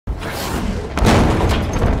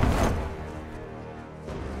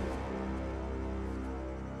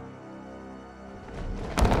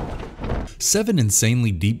7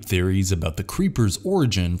 insanely deep theories about the Creeper's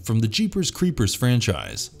origin from the Jeepers Creepers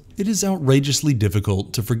franchise. It is outrageously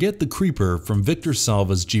difficult to forget the Creeper from Victor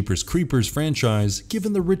Salva's Jeepers Creepers franchise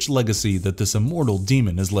given the rich legacy that this immortal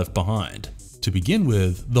demon has left behind. To begin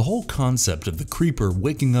with, the whole concept of the Creeper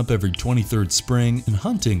waking up every 23rd spring and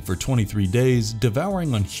hunting for 23 days,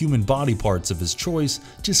 devouring on human body parts of his choice,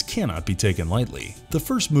 just cannot be taken lightly. The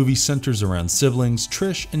first movie centers around siblings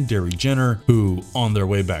Trish and Darry Jenner, who, on their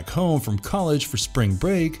way back home from college for spring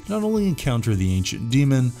break, not only encounter the ancient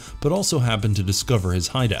demon, but also happen to discover his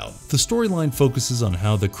hideout. The storyline focuses on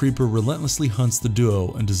how the Creeper relentlessly hunts the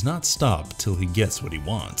duo and does not stop till he gets what he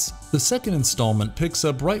wants. The second installment picks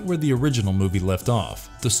up right where the original movie left off.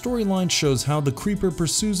 The storyline shows how the Creeper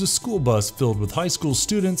pursues a school bus filled with high school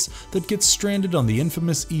students that gets stranded on the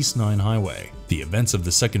infamous East 9 highway. The events of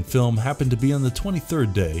the second film happen to be on the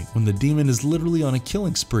 23rd day, when the demon is literally on a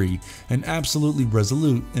killing spree and absolutely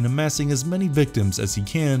resolute in amassing as many victims as he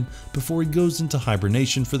can before he goes into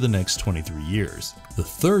hibernation for the next 23 years. The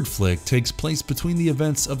third flick takes place between the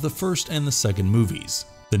events of the first and the second movies.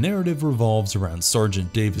 The narrative revolves around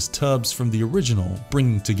Sergeant Davis Tubbs from the original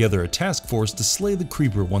bringing together a task force to slay the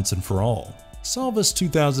Creeper once and for all. Salva's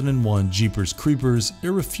 2001 Jeepers Creepers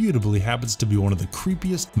irrefutably happens to be one of the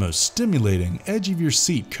creepiest, most stimulating,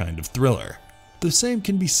 edge-of-your-seat kind of thriller. The same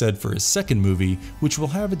can be said for his second movie, which will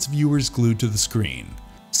have its viewers glued to the screen.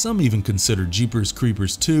 Some even consider Jeepers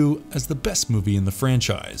Creepers 2 as the best movie in the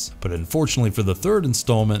franchise, but unfortunately for the third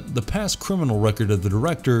installment, the past criminal record of the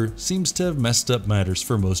director seems to have messed up matters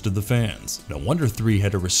for most of the fans. No wonder 3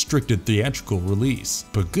 had a restricted theatrical release.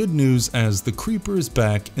 But good news, as the Creeper is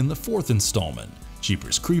back in the fourth installment,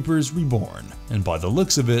 Jeepers Creepers Reborn, and by the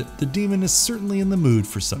looks of it, the demon is certainly in the mood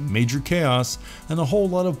for some major chaos and a whole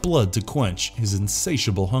lot of blood to quench his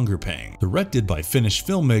insatiable hunger pang. Directed by Finnish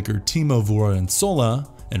filmmaker Timo Vuorensola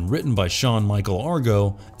and written by Sean Michael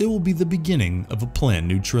Argo, it will be the beginning of a planned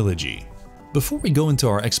new trilogy. Before we go into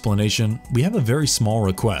our explanation, we have a very small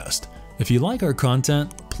request. If you like our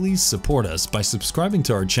content, please support us by subscribing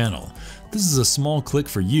to our channel. This is a small click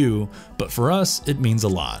for you, but for us, it means a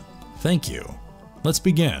lot. Thank you. Let's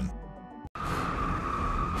begin.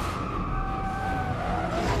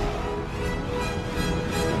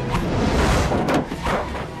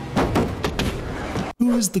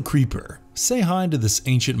 Who is the Creeper? Say hi to this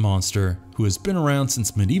ancient monster who has been around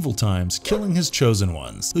since medieval times, killing his chosen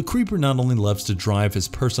ones. The Creeper not only loves to drive his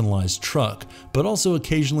personalized truck, but also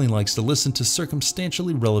occasionally likes to listen to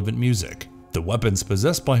circumstantially relevant music. The weapons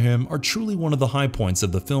possessed by him are truly one of the high points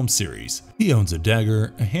of the film series. He owns a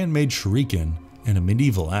dagger, a handmade shuriken, and a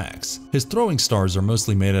medieval axe. His throwing stars are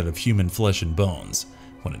mostly made out of human flesh and bones.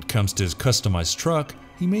 When it comes to his customized truck,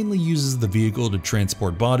 he mainly uses the vehicle to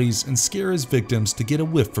transport bodies and scare his victims to get a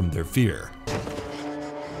whiff from their fear.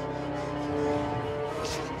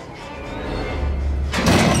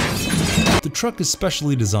 The truck is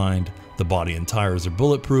specially designed, the body and tires are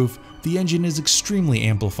bulletproof, the engine is extremely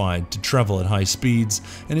amplified to travel at high speeds,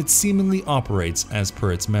 and it seemingly operates as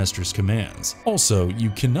per its master's commands. Also,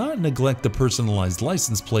 you cannot neglect the personalized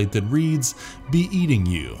license plate that reads, "Be eating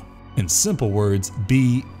you." In simple words,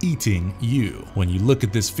 be eating you. When you look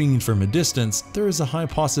at this fiend from a distance, there is a high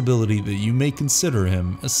possibility that you may consider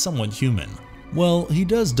him as somewhat human. Well, he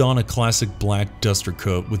does don a classic black duster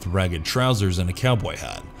coat with ragged trousers and a cowboy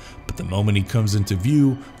hat, but the moment he comes into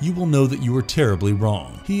view, you will know that you are terribly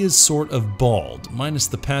wrong. He is sort of bald, minus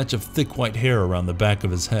the patch of thick white hair around the back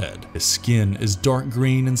of his head. His skin is dark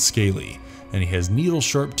green and scaly, and he has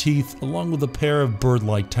needle-sharp teeth along with a pair of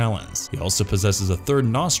bird-like talons. He also possesses a third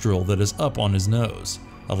nostril that is up on his nose,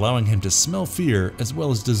 allowing him to smell fear as well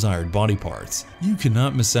as desired body parts. You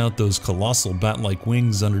cannot miss out those colossal bat-like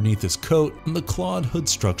wings underneath his coat and the clawed hood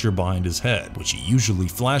structure behind his head, which he usually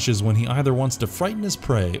flashes when he either wants to frighten his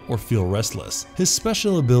prey or feel restless. His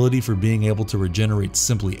special ability for being able to regenerate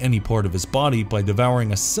simply any part of his body by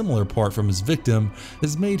devouring a similar part from his victim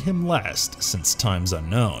has made him last since times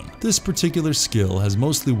unknown. This particular skill has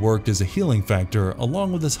mostly worked as a healing factor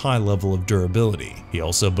along with his high level of durability. He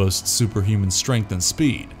also boasts superhuman strength and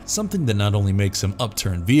speed, something that not only makes him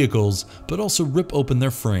upturn vehicles, but also rip open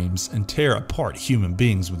their frames and tear apart human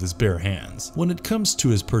beings with his bare hands. When it comes to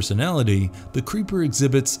his personality, the Creeper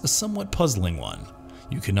exhibits a somewhat puzzling one.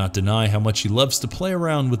 You cannot deny how much he loves to play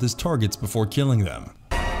around with his targets before killing them.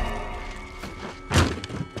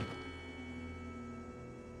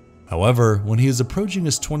 However, when he is approaching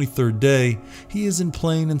his 23rd day, he is, in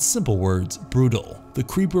plain and simple words, brutal. The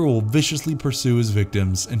Creeper will viciously pursue his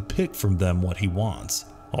victims and pick from them what he wants.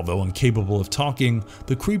 Although incapable of talking,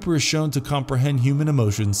 the creeper is shown to comprehend human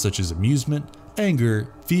emotions such as amusement,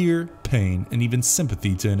 anger, fear, pain, and even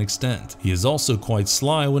sympathy to an extent. He is also quite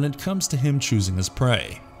sly when it comes to him choosing his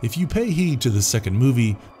prey. If you pay heed to the second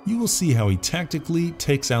movie, you will see how he tactically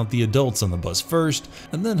takes out the adults on the bus first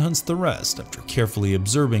and then hunts the rest after carefully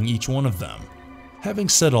observing each one of them. Having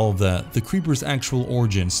said all of that, the creeper's actual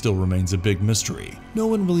origin still remains a big mystery. No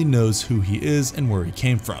one really knows who he is and where he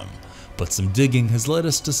came from, but some digging has led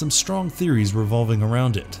us to some strong theories revolving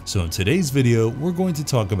around it. So in today's video, we're going to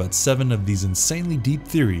talk about 7 of these insanely deep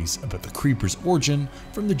theories about the creeper's origin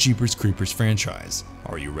from the Jeepers Creepers franchise.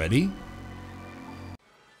 Are you ready?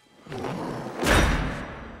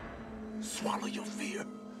 Swallow your fear.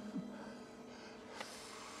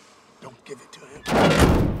 Don't give it to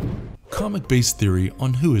him. Comic-based theory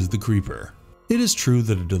on who is the creeper. It is true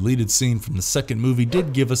that a deleted scene from the second movie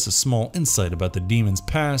did give us a small insight about the demon's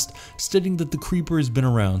past, stating that the creeper has been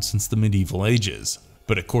around since the medieval ages.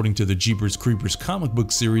 But according to the Jeepers Creepers comic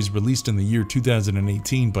book series released in the year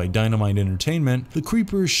 2018 by Dynamite Entertainment, the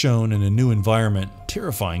creeper is shown in a new environment,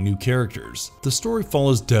 terrifying new characters. The story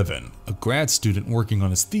follows Devin, a grad student working on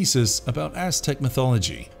his thesis about Aztec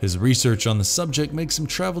mythology. His research on the subject makes him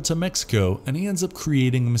travel to Mexico, and he ends up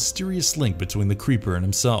creating a mysterious link between the creeper and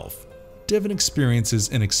himself. Devin experiences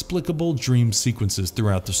inexplicable dream sequences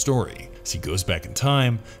throughout the story. As he goes back in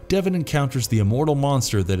time, Devin encounters the immortal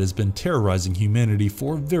monster that has been terrorizing humanity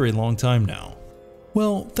for a very long time now.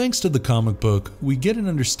 Well, thanks to the comic book, we get an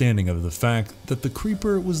understanding of the fact that the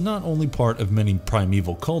creeper was not only part of many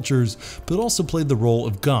primeval cultures, but also played the role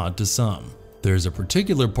of God to some. There's a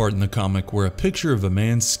particular part in the comic where a picture of a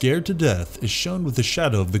man scared to death is shown with the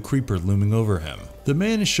shadow of the creeper looming over him. The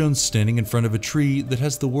man is shown standing in front of a tree that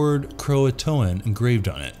has the word Croatoan engraved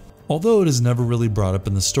on it. Although it is never really brought up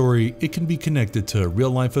in the story, it can be connected to a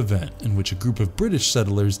real-life event in which a group of British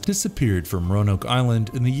settlers disappeared from Roanoke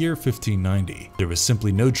Island in the year 1590. There was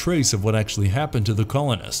simply no trace of what actually happened to the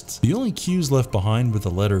colonists. The only cues left behind were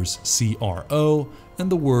the letters CRO and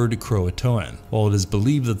the word Croatoan. While it is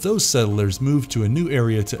believed that those settlers moved to a new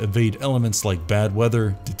area to evade elements like bad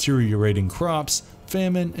weather, deteriorating crops,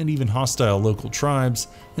 famine, and even hostile local tribes,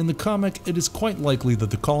 in the comic it is quite likely that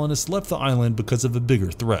the colonists left the island because of a bigger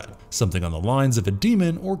threat, something on the lines of a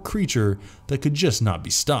demon or creature that could just not be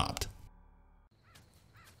stopped.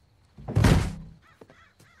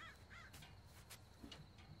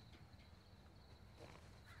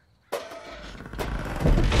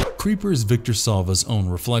 Creeper is Victor Salva's own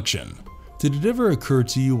reflection. Did it ever occur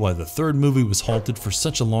to you why the third movie was halted for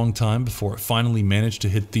such a long time before it finally managed to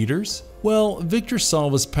hit theaters? Well, Victor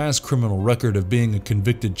Salva's past criminal record of being a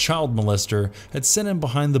convicted child molester had sent him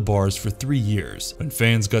behind the bars for 3 years. When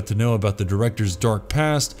fans got to know about the director's dark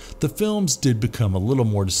past, the films did become a little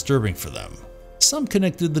more disturbing for them. Some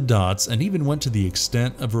connected the dots and even went to the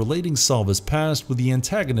extent of relating Salva's past with the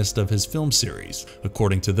antagonist of his film series.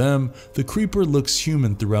 According to them, the creeper looks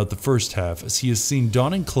human throughout the first half as he is seen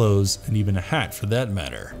donning clothes and even a hat for that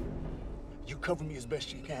matter. You cover me as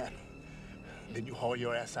best you can, then you haul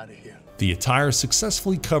your ass out of here. The attire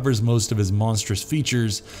successfully covers most of his monstrous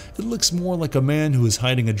features. It looks more like a man who is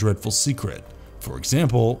hiding a dreadful secret. For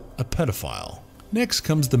example, a pedophile. Next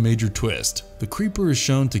comes the major twist. The creeper is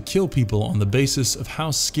shown to kill people on the basis of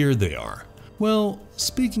how scared they are. Well,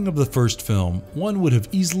 speaking of the first film, one would have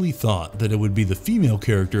easily thought that it would be the female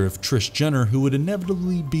character of Trish Jenner who would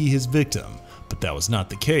inevitably be his victim, but that was not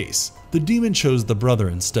the case. The demon chose the brother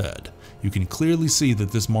instead. You can clearly see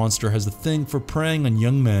that this monster has a thing for preying on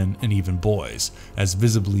young men and even boys, as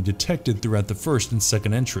visibly detected throughout the first and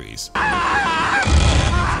second entries.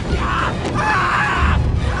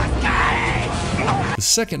 The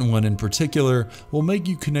second one in particular will make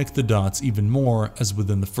you connect the dots even more, as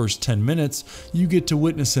within the first 10 minutes you get to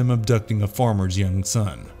witness him abducting a farmer's young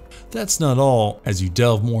son. That's not all. As you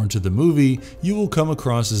delve more into the movie, you will come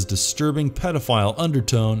across his disturbing pedophile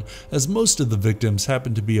undertone, as most of the victims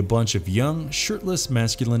happen to be a bunch of young, shirtless,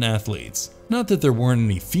 masculine athletes. Not that there weren't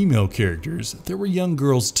any female characters, there were young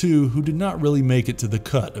girls too who did not really make it to the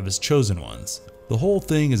cut of his chosen ones. The whole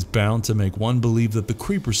thing is bound to make one believe that the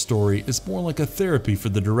creeper story is more like a therapy for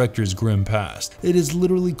the director's grim past. It is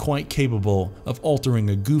literally quite capable of altering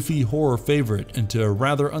a goofy horror favorite into a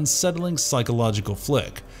rather unsettling psychological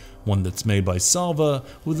flick, one that's made by Salva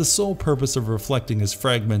with the sole purpose of reflecting his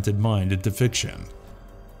fragmented mind into fiction.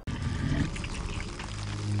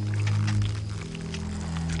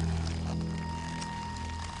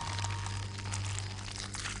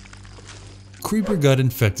 Creeper got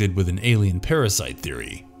infected with an alien parasite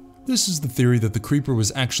theory. This is the theory that the creeper was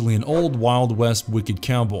actually an old Wild West wicked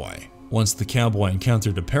cowboy. Once the cowboy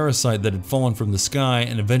encountered a parasite that had fallen from the sky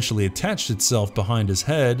and eventually attached itself behind his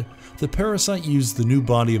head, the parasite used the new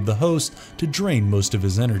body of the host to drain most of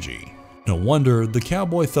his energy. No wonder the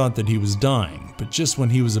cowboy thought that he was dying, but just when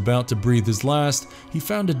he was about to breathe his last, he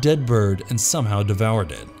found a dead bird and somehow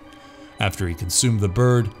devoured it. After he consumed the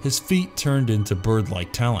bird, his feet turned into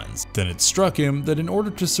bird-like talons. Then it struck him that in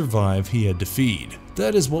order to survive, he had to feed.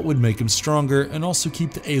 That is what would make him stronger and also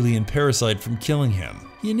keep the alien parasite from killing him.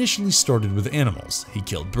 He initially started with animals. He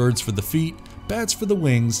killed birds for the feet, bats for the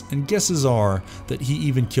wings, and guesses are that he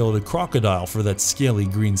even killed a crocodile for that scaly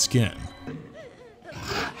green skin.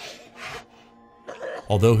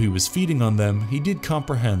 Although he was feeding on them, he did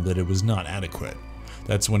comprehend that it was not adequate.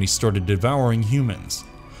 That's when he started devouring humans.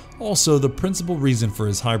 Also, the principal reason for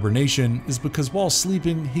his hibernation is because while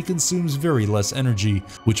sleeping, he consumes very less energy,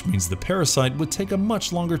 which means the parasite would take a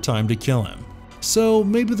much longer time to kill him. So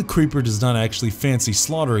maybe the creeper does not actually fancy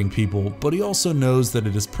slaughtering people, but he also knows that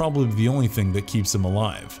it is probably the only thing that keeps him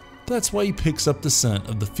alive. That's why he picks up the scent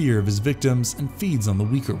of the fear of his victims and feeds on the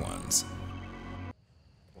weaker ones.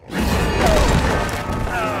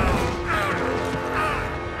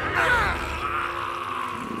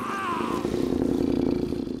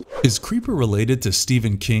 Is Creeper related to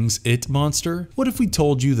Stephen King's It monster? What if we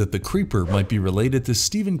told you that the Creeper might be related to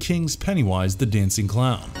Stephen King's Pennywise the Dancing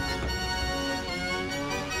Clown?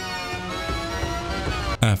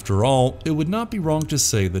 After all, it would not be wrong to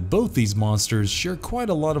say that both these monsters share quite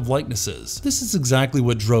a lot of likenesses. This is exactly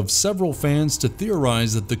what drove several fans to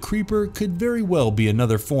theorize that the Creeper could very well be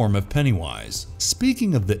another form of Pennywise.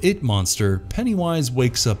 Speaking of the It monster, Pennywise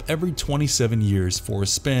wakes up every 27 years for a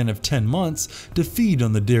span of 10 months to feed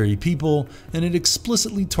on the Derry people, and it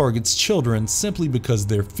explicitly targets children simply because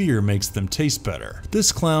their fear makes them taste better.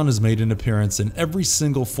 This clown has made an appearance in every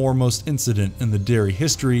single foremost incident in the Derry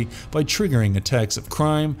history by triggering attacks of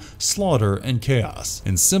crime, slaughter, and chaos.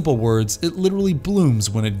 In simple words, it literally blooms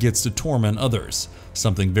when it gets to torment others,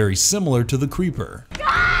 something very similar to the Creeper.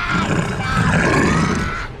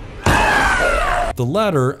 The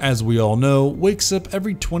latter, as we all know, wakes up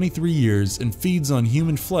every 23 years and feeds on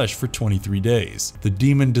human flesh for 23 days. The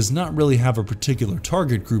demon does not really have a particular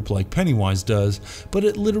target group like Pennywise does, but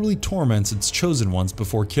it literally torments its chosen ones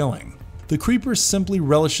before killing. The Creeper simply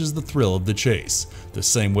relishes the thrill of the chase, the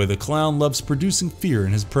same way the clown loves producing fear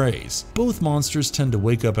in his prey. Both monsters tend to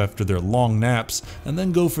wake up after their long naps and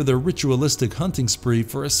then go for their ritualistic hunting spree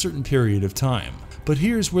for a certain period of time. But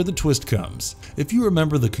here's where the twist comes. If you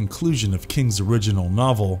remember the conclusion of King's original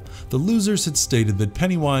novel, the losers had stated that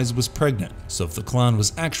Pennywise was pregnant, so if the clown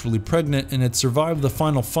was actually pregnant and had survived the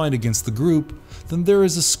final fight against the group, then there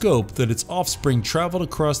is a scope that its offspring traveled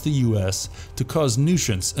across the US to cause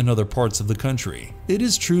nuisance in other parts of the country. It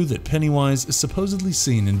is true that Pennywise is supposedly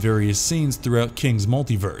seen in various scenes throughout King's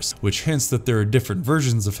multiverse, which hints that there are different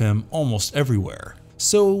versions of him almost everywhere.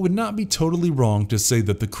 So it would not be totally wrong to say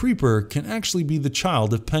that the Creeper can actually be the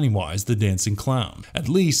child of Pennywise the Dancing Clown. At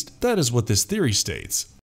least, that is what this theory states.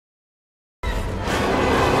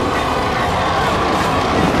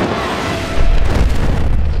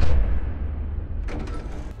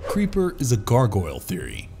 Creeper is a gargoyle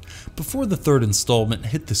theory. Before the third installment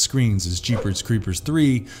hit the screens as Jeepers Creepers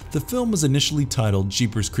 3, the film was initially titled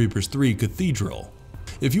Jeepers Creepers 3 Cathedral.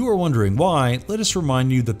 If you are wondering why, let us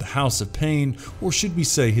remind you that the House of Pain, or should we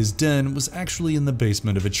say his den, was actually in the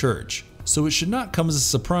basement of a church. So it should not come as a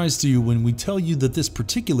surprise to you when we tell you that this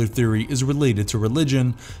particular theory is related to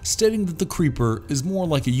religion, stating that the Creeper is more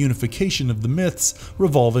like a unification of the myths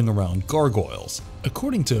revolving around gargoyles.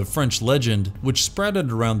 According to a French legend, which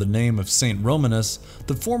sprouted around the name of Saint Romanus,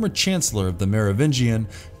 the former chancellor of the Merovingian,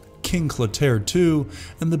 King Clotaire II,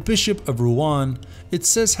 and the Bishop of Rouen, it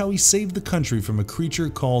says how he saved the country from a creature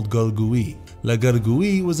called Gargouille. La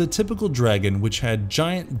Gargouille was a typical dragon which had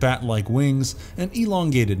giant bat-like wings, an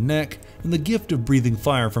elongated neck, and the gift of breathing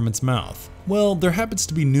fire from its mouth. Well, there happens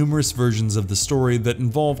to be numerous versions of the story that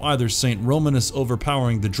involve either Saint Romanus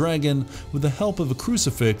overpowering the dragon with the help of a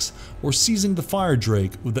crucifix or seizing the fire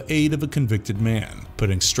drake with the aid of a convicted man.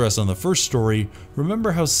 Putting stress on the first story,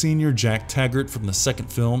 remember how Senior Jack Taggart from the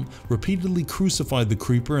second film repeatedly crucified the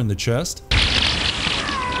Creeper in the chest?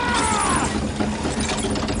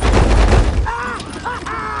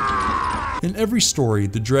 In every story,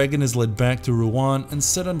 the dragon is led back to Rouen and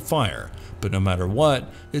set on fire, but no matter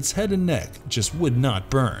what, its head and neck just would not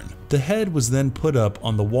burn. The head was then put up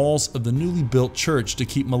on the walls of the newly built church to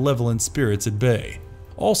keep malevolent spirits at bay.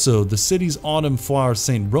 Also, the city's autumn flower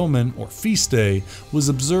Saint Roman, or feast day, was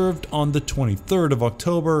observed on the 23rd of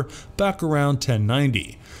October back around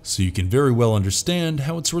 1090, so you can very well understand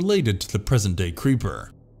how it's related to the present day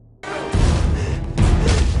Creeper.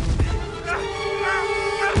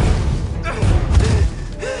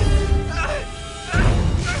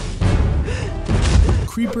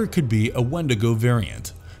 creeper could be a Wendigo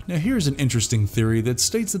variant. Now here's an interesting theory that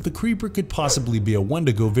states that the creeper could possibly be a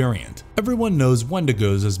Wendigo variant. Everyone knows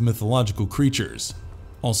Wendigos as mythological creatures,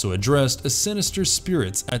 also addressed as sinister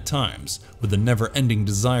spirits at times, with a never-ending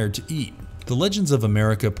desire to eat. The Legends of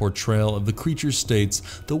America portrayal of the creature states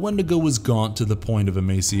the Wendigo was gaunt to the point of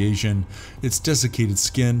emaciation, its desiccated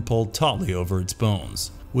skin pulled tautly over its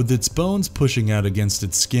bones. With its bones pushing out against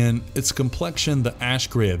its skin, its complexion the ash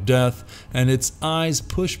gray of death, and its eyes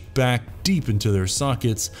pushed back deep into their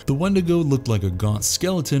sockets, the Wendigo looked like a gaunt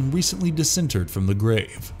skeleton recently disinterred from the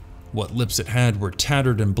grave. What lips it had were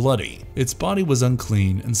tattered and bloody. Its body was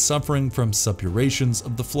unclean and suffering from suppurations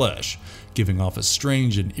of the flesh, giving off a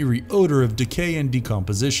strange and eerie odor of decay and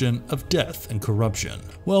decomposition, of death and corruption.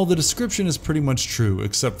 Well, the description is pretty much true,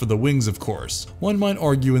 except for the wings, of course. One might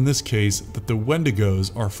argue in this case that the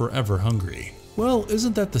Wendigos are forever hungry. Well,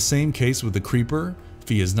 isn't that the same case with the creeper? If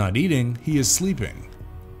he is not eating, he is sleeping.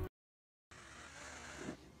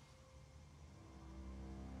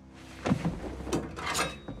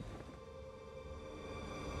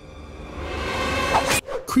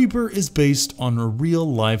 Creeper is based on a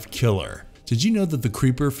real-life killer. Did you know that the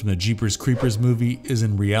creeper from the Jeepers Creepers movie is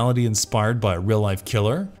in reality inspired by a real-life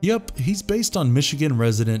killer? Yep, he's based on Michigan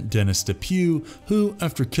resident Dennis Depew, who,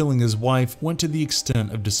 after killing his wife, went to the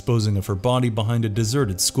extent of disposing of her body behind a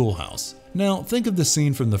deserted schoolhouse. Now, think of the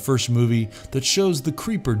scene from the first movie that shows the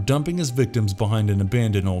creeper dumping his victims behind an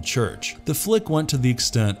abandoned old church. The flick went to the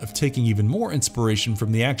extent of taking even more inspiration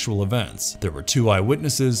from the actual events. There were 2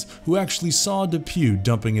 eyewitnesses who actually saw Depew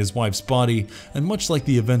dumping his wife's body, and much like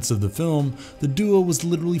the events of the film, the duo was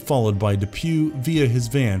literally followed by Depew via his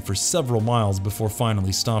van for several miles before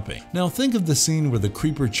finally stopping. Now think of the scene where the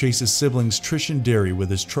creeper chases siblings Trish and Darry with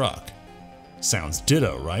his truck. Sounds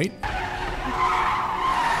ditto, right?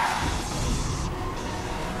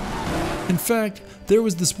 In fact, there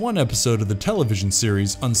was this one episode of the television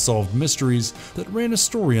series Unsolved Mysteries that ran a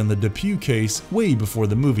story on the Depew case way before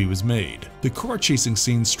the movie was made. The car chasing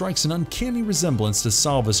scene strikes an uncanny resemblance to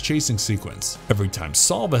Salva's chasing sequence. Every time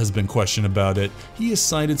Salva has been questioned about it, he has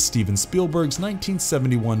cited Steven Spielberg's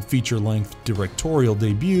 1971 feature-length directorial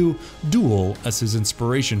debut, Duel, as his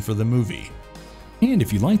inspiration for the movie. And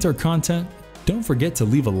if you liked our content, don't forget to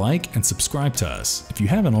leave a like and subscribe to us if you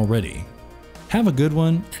haven't already. Have a good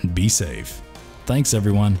one and be safe. Thanks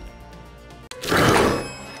everyone.